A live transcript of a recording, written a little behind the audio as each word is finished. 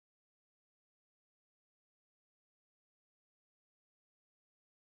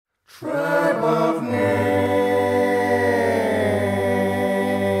Tribe of names.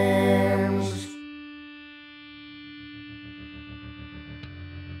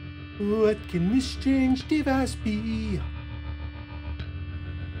 What can this strange device be?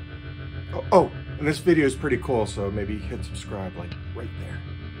 Oh, and this video is pretty cool, so maybe hit subscribe, like right there.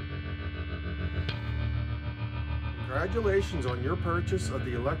 Congratulations on your purchase of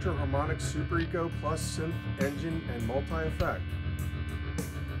the ElectroHarmonix Superego Plus Synth Engine and Multi-Effect.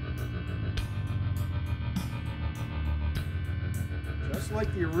 Just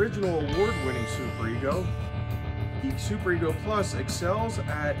like the original award-winning Superego, the Superego Plus excels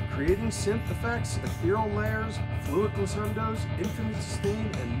at creating synth effects, ethereal layers, fluid glissondos, infinite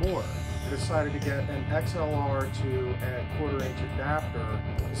sustain, and more. I decided to get an XLR to a 1/4-inch adapter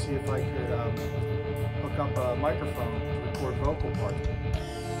to see if I could hook up a microphone to record vocal parts.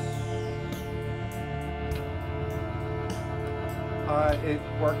 It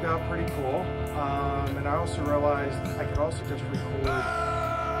worked out pretty cool, and I also realized I could also just record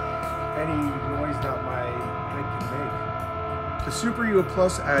any noise that my head can make. The Superego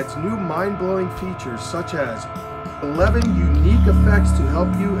Plus adds new mind-blowing features such as 11 unique effects to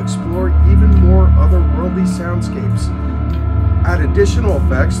help you explore even more otherworldly soundscapes. Add additional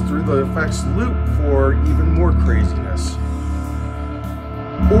effects through the effects loop for even more craziness.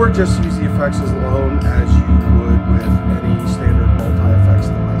 Or just use the effects as alone as you would with any standard multi-effects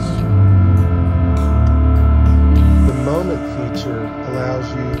device. The moment feature allows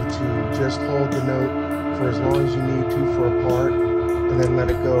you to just hold the note for as long as you need to for a part and then let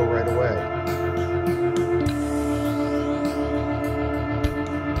it go right away.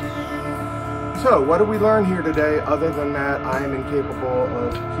 So, what did we learn here today other than that I am incapable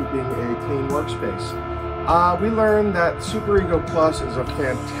of keeping a clean workspace? We learned that Superego Plus is a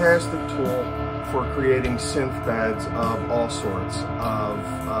fantastic tool for creating synth beds of all sorts, of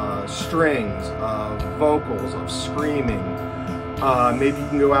strings, of vocals, of screaming. Maybe you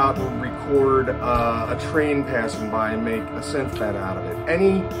can go out and record a train passing by and make a synth bed out of it.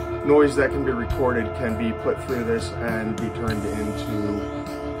 Any noise that can be recorded can be put through this and be turned into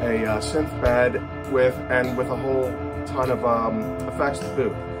a synth bed with a whole ton of effects to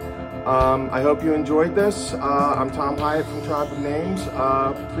boot. I hope you enjoyed this. I'm Tom Hyatt from Tribe of Names.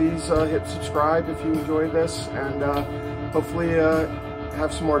 Please hit subscribe if you enjoyed this, and hopefully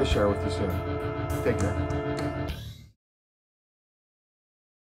have some more to share with you soon. Take care.